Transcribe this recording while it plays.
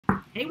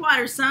Hey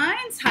water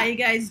signs, how you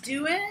guys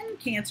doing?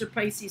 Cancer,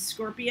 Pisces,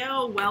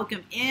 Scorpio,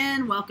 welcome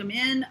in, welcome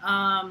in.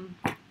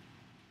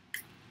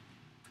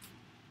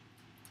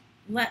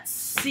 Let's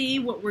see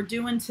what we're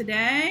doing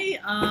today.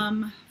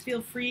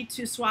 Feel free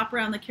to swap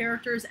around the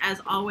characters. As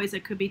always, I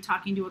could be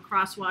talking to a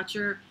cross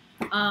watcher.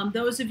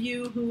 Those of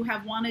you who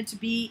have wanted to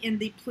be in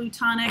the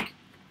Plutonic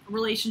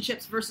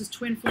relationships versus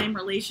twin flame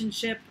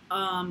relationship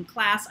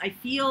class, I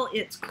feel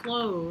it's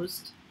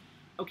closed.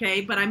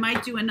 Okay, but I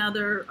might do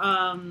another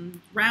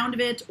round of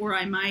it, or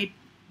I might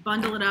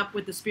bundle it up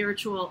with the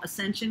spiritual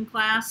ascension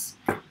class.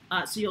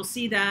 So you'll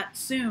see that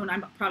soon.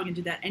 I'm probably going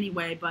to do that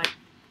anyway, but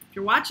if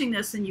you're watching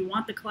this and you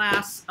want the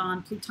class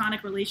on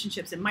Plutonic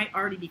relationships, it might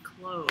already be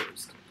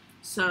closed.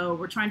 So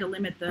we're trying to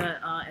limit the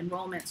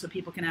enrollment so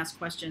people can ask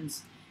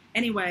questions.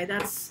 Anyway,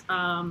 that's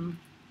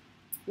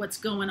what's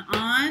going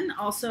on.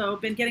 Also,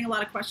 been getting a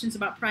lot of questions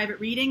about private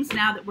readings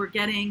now that we're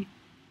getting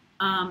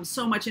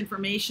so much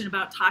information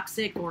about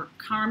toxic or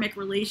karmic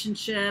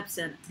relationships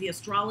and the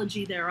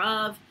astrology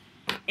thereof.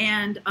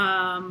 And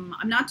I'm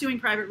not doing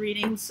private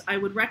readings. I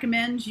would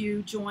recommend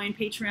you join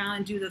Patreon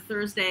and do the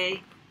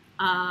Thursday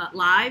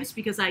lives,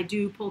 because I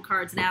do pull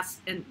cards and ask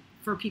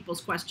for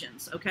people's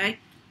questions. Okay,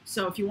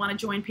 so if you want to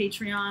join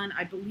Patreon,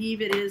 I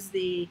believe it is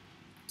the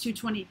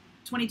 22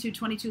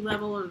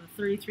 level or the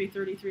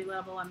 33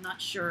 level. I'm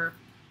not sure,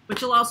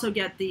 but you'll also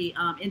get the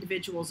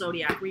individual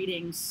zodiac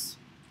readings.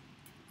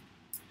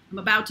 I'm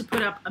about to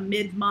put up a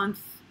mid-month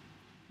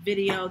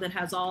video that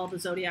has all the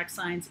zodiac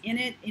signs in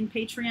it in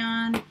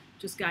Patreon,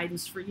 just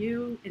guidance for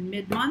you in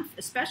mid-month,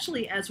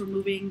 especially as we're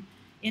moving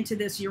into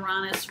this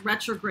Uranus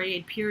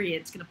retrograde period.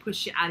 It's going to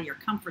push you out of your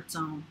comfort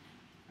zone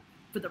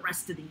for the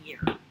rest of the year.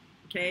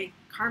 Okay?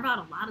 Carve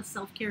out a lot of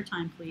self-care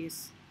time,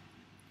 please.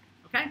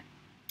 Okay?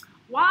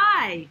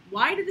 Why?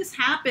 Why did this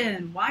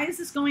happen? Why is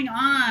this going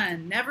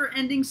on?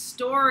 Never-ending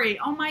story.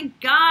 Oh my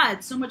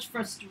God, so much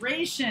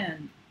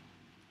frustration.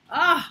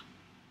 Ah.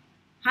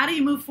 How do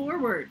you move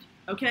forward?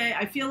 Okay,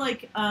 I feel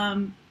like,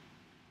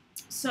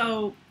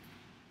 so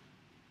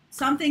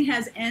something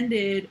has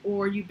ended,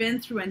 or you've been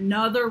through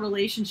another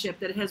relationship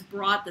that has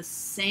brought the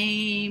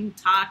same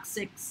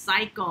toxic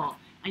cycle.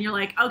 And you're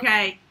like,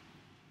 okay,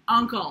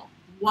 uncle,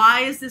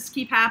 why does this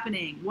keep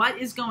happening? What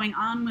is going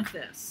on with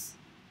this?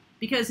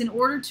 Because in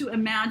order to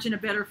imagine a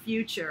better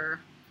future,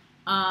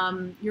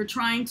 you're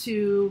trying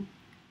to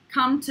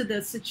come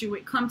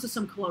to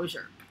some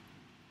closure.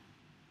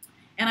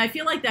 And I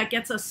feel like that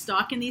gets us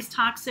stuck in these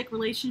toxic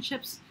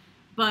relationships.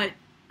 But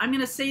I'm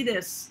going to say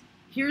this.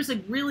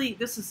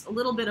 This is a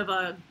little bit of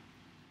a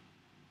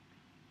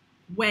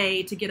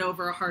way to get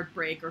over a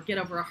heartbreak or get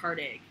over a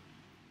heartache.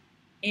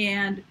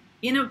 And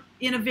in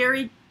a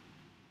very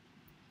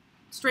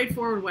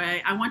straightforward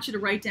way, I want you to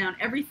write down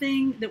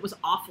everything that was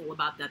awful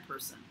about that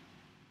person.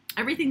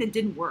 Everything that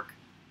didn't work.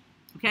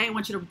 Okay? I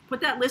want you to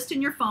put that list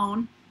in your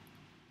phone,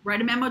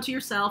 write a memo to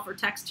yourself or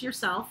text to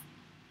yourself.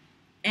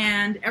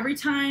 And every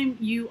time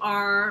you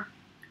are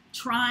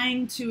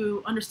trying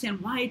to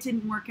understand why it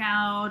didn't work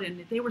out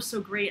and they were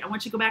so great, I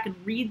want you to go back and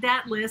read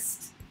that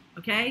list,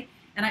 okay?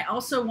 And I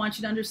also want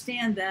you to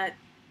understand that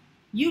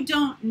you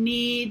don't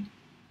need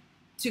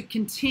to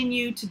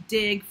continue to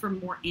dig for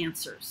more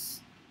answers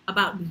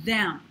about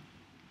them.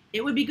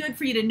 It would be good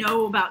for you to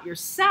know about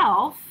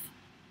yourself,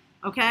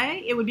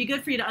 okay? It would be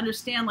good for you to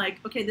understand,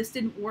 like, okay, this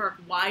didn't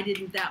work. Why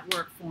didn't that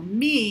work for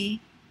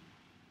me?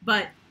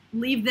 But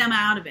leave them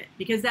out of it,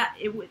 because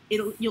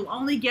you'll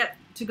only get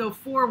to go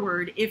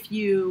forward if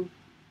you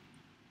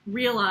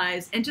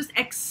realize and just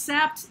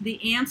accept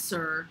the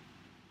answer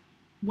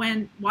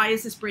why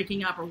is this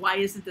breaking up or why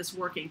isn't this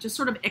working. Just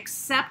sort of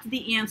accept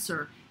the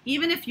answer,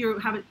 even if you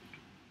have it,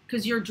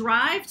 because your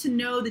drive to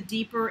know the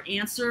deeper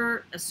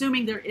answer,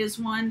 assuming there is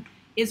one,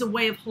 is a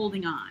way of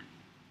holding on.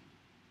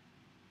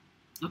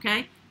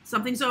 Okay?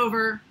 Something's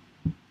over,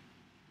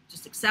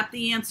 just accept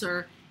the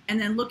answer,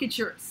 and then look at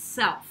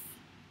yourself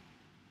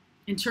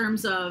in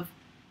terms of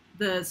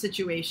the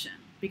situation.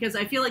 Because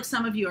I feel like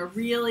some of you are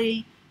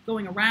really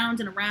going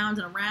around and around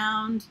and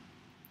around,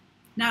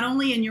 not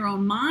only in your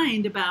own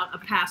mind about a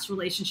past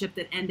relationship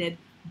that ended,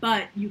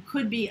 but you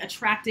could be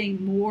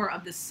attracting more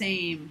of the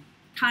same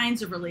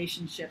kinds of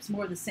relationships,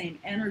 more of the same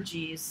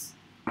energies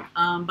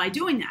by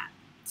doing that.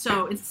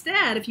 So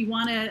instead, if you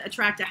want to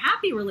attract a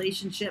happy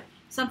relationship,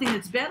 something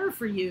that's better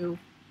for you,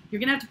 you're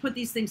going to have to put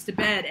these things to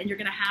bed, and you're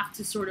going to have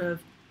to sort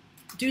of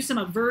do some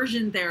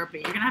aversion therapy.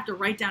 You're going to have to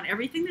write down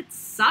everything that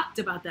sucked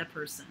about that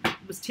person.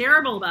 It was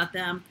terrible about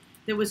them.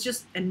 That was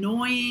just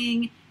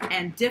annoying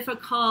and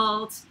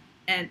difficult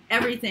and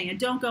everything. And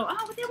don't go,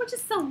 oh, they were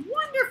just so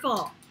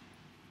wonderful.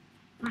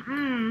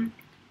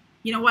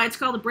 You know why it's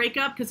called a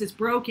breakup? Because it's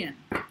broken.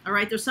 All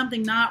right? There's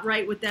something not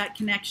right with that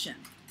connection.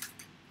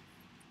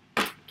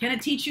 Can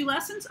it teach you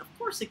lessons? Of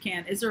course it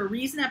can. Is there a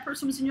reason that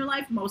person was in your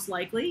life? Most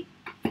likely.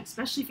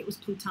 Especially if it was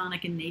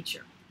Plutonic in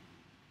nature.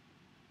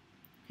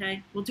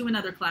 Okay, we'll do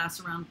another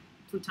class around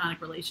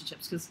Plutonic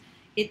relationships, because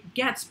it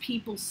gets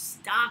people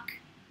stuck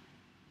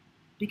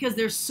because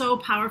they're so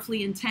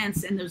powerfully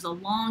intense, and there's a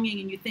longing,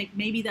 and you think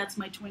maybe that's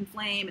my twin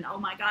flame, and oh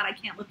my God, I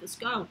can't let this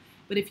go.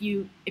 But if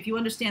you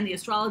understand the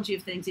astrology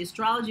of things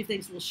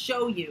will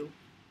show you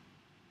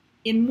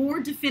in more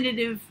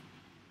definitive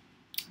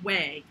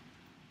way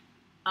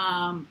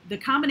the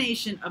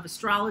combination of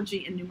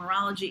astrology and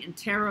numerology and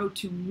tarot,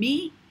 to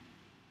me,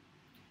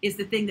 is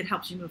the thing that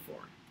helps you move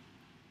forward.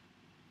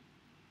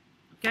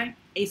 Okay?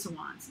 Ace of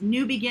Wands.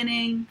 New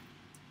beginning.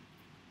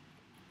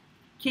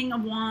 King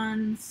of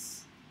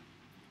Wands.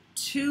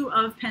 Two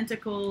of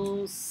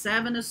Pentacles.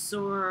 Seven of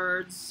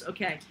Swords.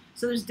 Okay.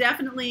 So there's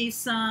definitely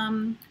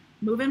some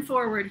moving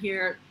forward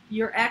here.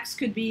 Your ex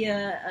could be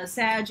a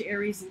Sag,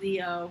 Aries,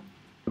 Leo.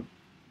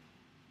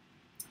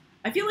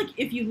 I feel like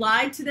if you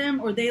lied to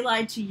them or they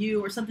lied to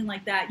you or something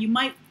like that, you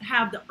might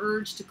have the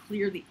urge to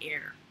clear the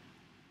air.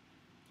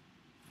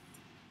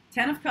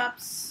 Ten of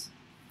Cups,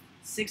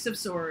 Six of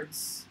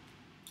Swords,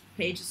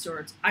 Page of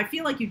Swords. I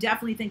feel like you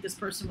definitely think this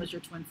person was your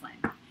twin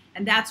flame.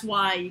 And that's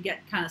why you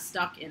get kind of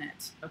stuck in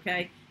it,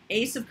 okay?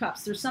 Ace of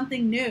Cups, there's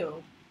something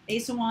new.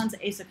 Ace of Wands,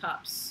 Ace of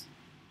Cups.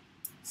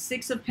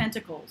 Six of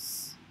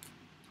Pentacles,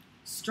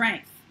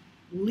 Strength,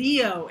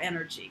 Leo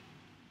energy.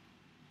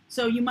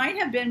 So you might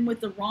have been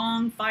with the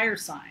wrong fire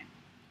sign.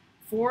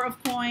 Four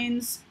of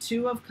Coins,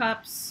 Two of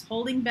Cups,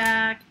 holding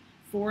back,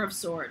 Four of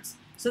Swords.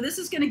 So this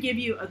is going to give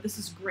you, this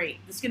is great.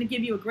 This is going to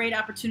give you a great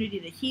opportunity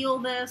to heal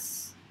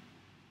this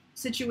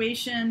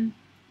situation.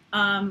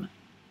 A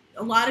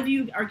lot of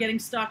you are getting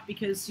stuck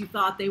because you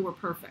thought they were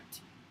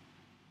perfect.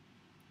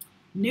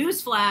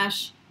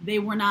 Newsflash, they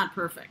were not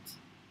perfect.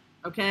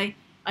 Okay?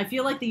 I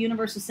feel like the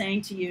universe is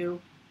saying to you,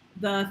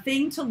 the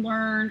thing to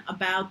learn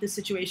about this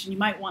situation, you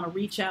might want to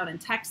reach out and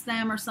text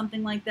them or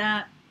something like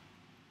that.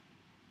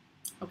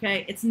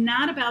 Okay? It's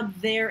not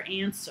about their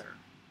answer.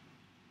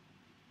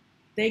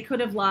 They could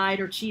have lied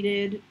or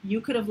cheated.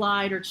 You could have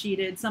lied or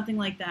cheated, something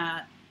like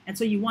that. And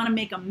so you want to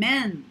make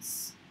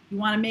amends. You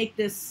want to make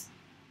this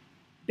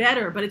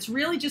better, but it's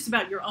really just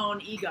about your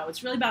own ego.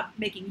 It's really about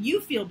making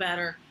you feel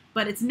better,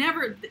 but it's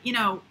never, you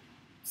know,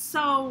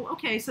 so,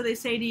 okay, so they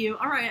say to you,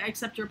 all right, I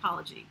accept your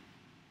apology.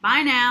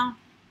 Bye now.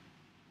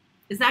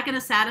 Is that going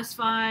to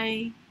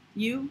satisfy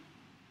you?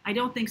 I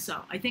don't think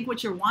so. I think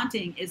what you're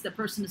wanting is the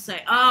person to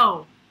say,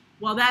 oh,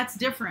 well, that's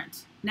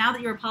different. Now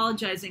that you're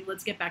apologizing,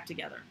 let's get back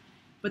together.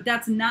 But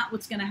that's not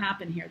what's going to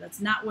happen here. That's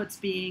not what's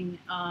being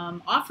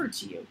offered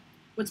to you.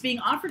 What's being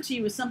offered to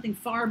you is something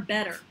far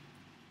better.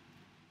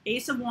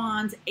 Ace of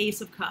Wands,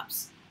 Ace of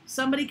Cups.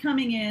 Somebody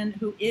coming in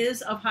who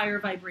is of higher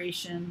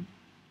vibration.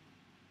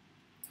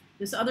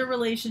 This other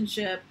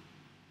relationship,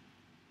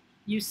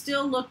 you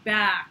still look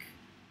back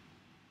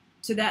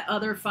to that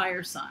other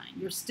fire sign.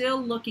 You're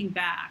still looking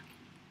back.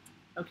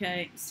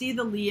 Okay? See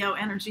the Leo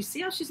energy.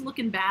 See how she's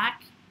looking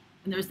back?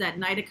 And there's that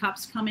Knight of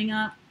Cups coming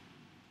up.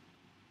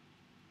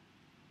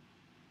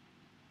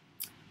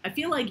 I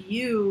feel like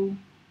you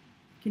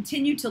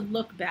continue to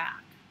look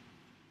back.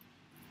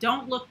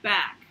 Don't look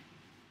back.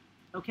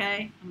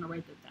 Okay? I'm going to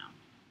write that down.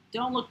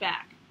 Don't look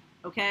back.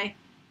 Okay?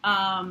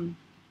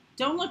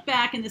 Don't look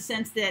back in the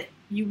sense that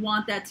you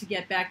want that to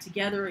get back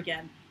together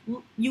again.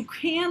 You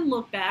can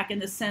look back in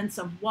the sense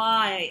of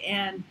why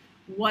and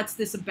what's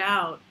this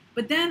about.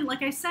 But then,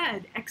 like I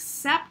said,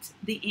 accept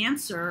the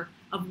answer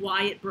of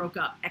why it broke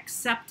up.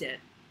 Accept it.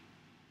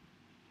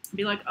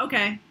 Be like,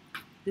 okay,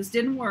 this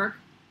didn't work.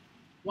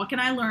 What can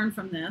I learn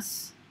from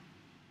this?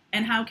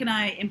 And how can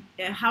I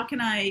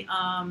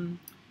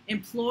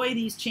employ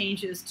these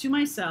changes to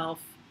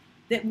myself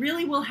that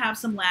really will have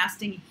some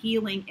lasting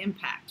healing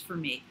impact for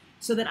me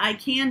so that I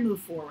can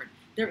move forward?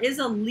 There is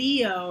a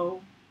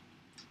Leo.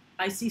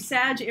 I see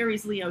Sag,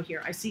 Aries, Leo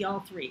here. I see all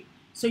three.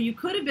 So you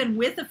could have been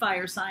with a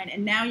fire sign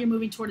and now you're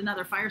moving toward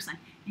another fire sign.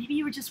 Maybe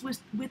you were just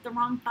with the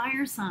wrong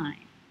fire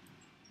sign.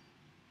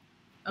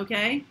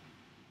 Okay?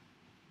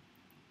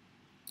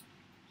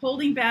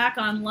 Holding back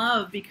on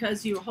love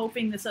because you're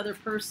hoping this other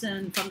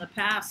person from the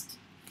past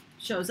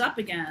shows up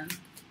again.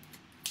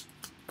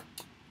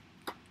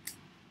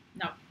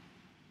 No.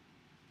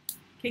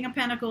 King of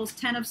Pentacles,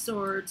 Ten of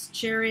Swords,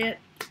 Chariot,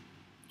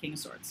 King of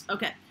Swords.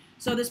 Okay,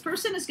 so this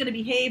person is going to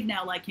behave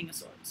now like King of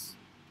Swords.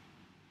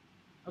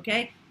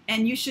 Okay,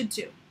 and you should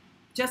too.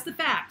 Just the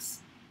facts.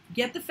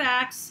 Get the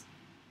facts,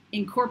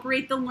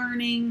 incorporate the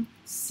learning,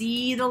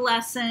 see the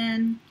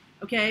lesson.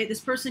 Okay, this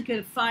person could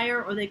have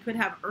fire or they could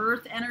have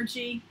earth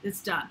energy.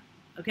 It's done.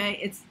 Okay,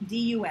 it's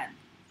D-U-N.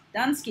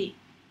 Dunsky.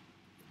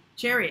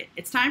 Chariot.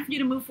 It's time for you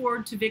to move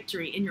forward to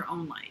victory in your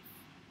own life.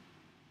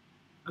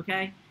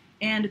 Okay,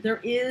 and there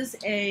is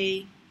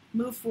a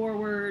move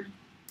forward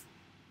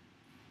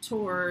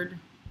toward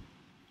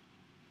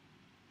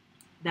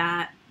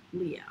that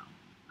Leo.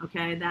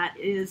 Okay, that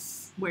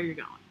is where you're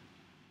going.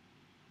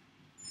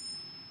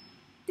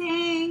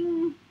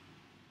 Ding!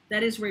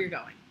 That is where you're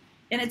going.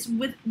 And it's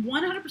with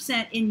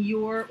 100% in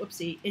your,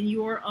 whoopsie, in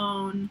your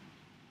own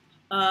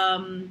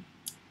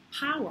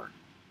power.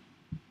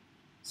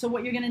 So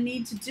what you're going to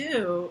need to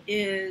do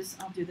is,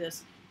 I'll do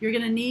this, you're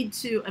going to need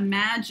to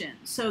imagine.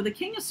 So the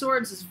King of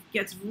Swords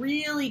gets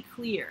really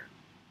clear.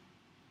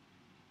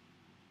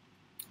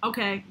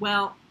 Okay,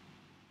 well,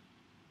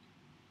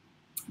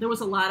 there was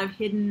a lot of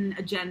hidden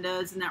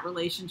agendas in that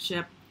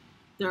relationship.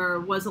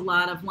 There was a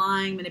lot of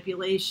lying,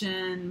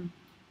 manipulation,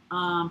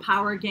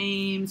 power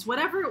games,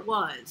 whatever it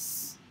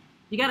was.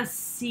 You got to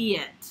see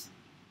it.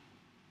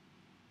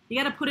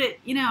 You got to put it,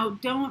 you know,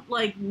 don't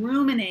like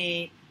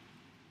ruminate.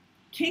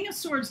 King of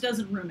Swords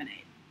doesn't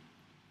ruminate.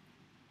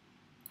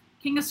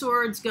 King of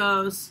Swords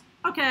goes,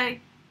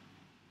 okay,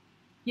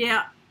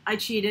 yeah, I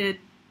cheated.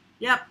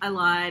 Yep, I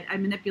lied. I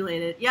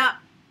manipulated. Yep,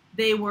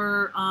 they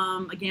were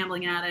a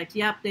gambling addict.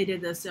 Yep, they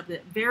did this. Yep,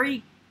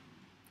 very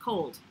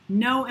cold.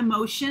 No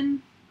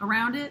emotion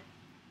around it.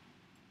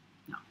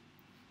 No.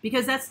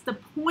 Because that's the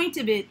point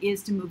of it,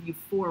 is to move you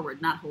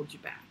forward, not hold you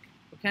back.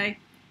 Okay?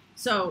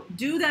 So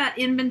do that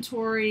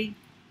inventory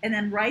and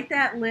then write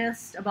that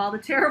list of all the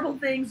terrible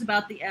things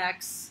about the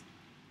ex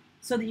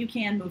so that you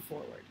can move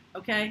forward.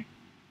 Okay?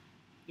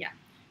 Yeah.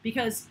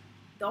 Because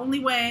the only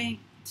way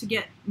to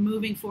get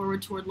moving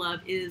forward toward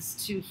love is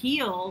to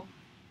heal,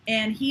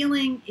 and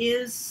healing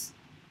is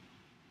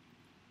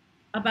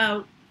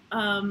about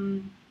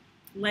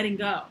letting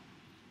go.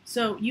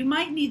 So you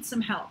might need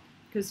some help,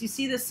 because you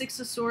see the Six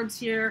of Swords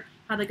here,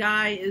 how the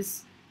guy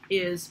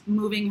is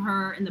moving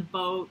her in the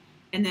boat,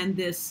 and then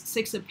this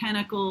Six of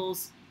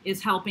Pentacles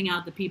is helping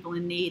out the people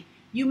in need.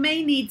 You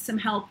may need some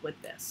help with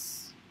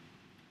this,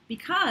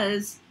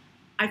 because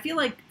I feel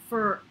like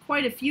for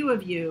quite a few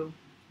of you,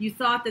 you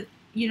thought that,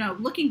 you know,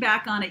 looking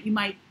back on it, you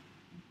might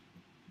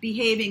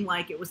behaving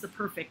like it was the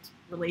perfect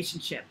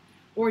relationship,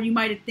 or you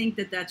might think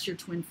that that's your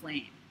twin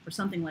flame or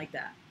something like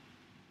that.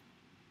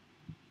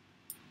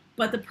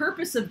 But the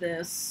purpose of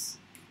this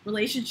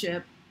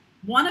relationship,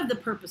 one of the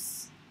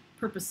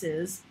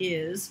purposes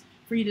is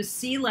for you to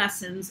see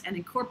lessons and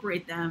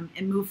incorporate them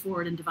and move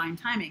forward in divine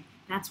timing.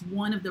 That's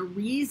one of the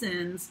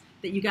reasons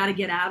that you got to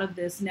get out of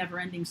this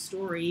never-ending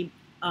story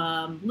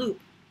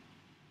loop,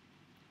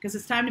 because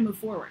it's time to move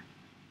forward.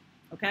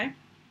 Okay?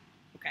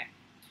 Okay.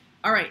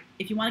 All right.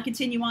 If you want to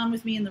continue on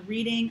with me in the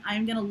reading,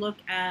 I'm going to look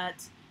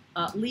at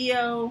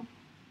Leo.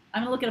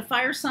 I'm going to look at a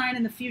fire sign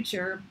in the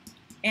future,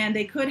 and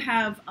they could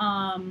have,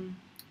 I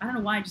don't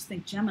know why I just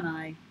think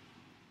Gemini.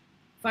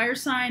 Fire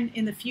sign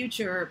in the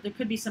future, there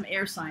could be some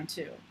air sign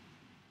too.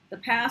 The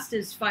past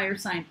is fire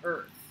sign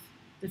Earth.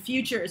 The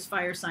future is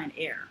fire sign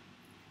air.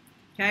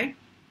 Okay?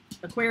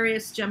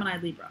 Aquarius, Gemini,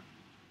 Libra.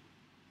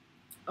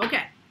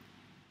 Okay.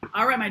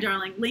 All right, my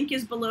darling. Link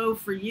is below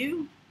for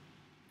you.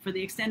 For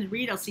the extended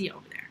read, I'll see you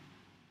over there.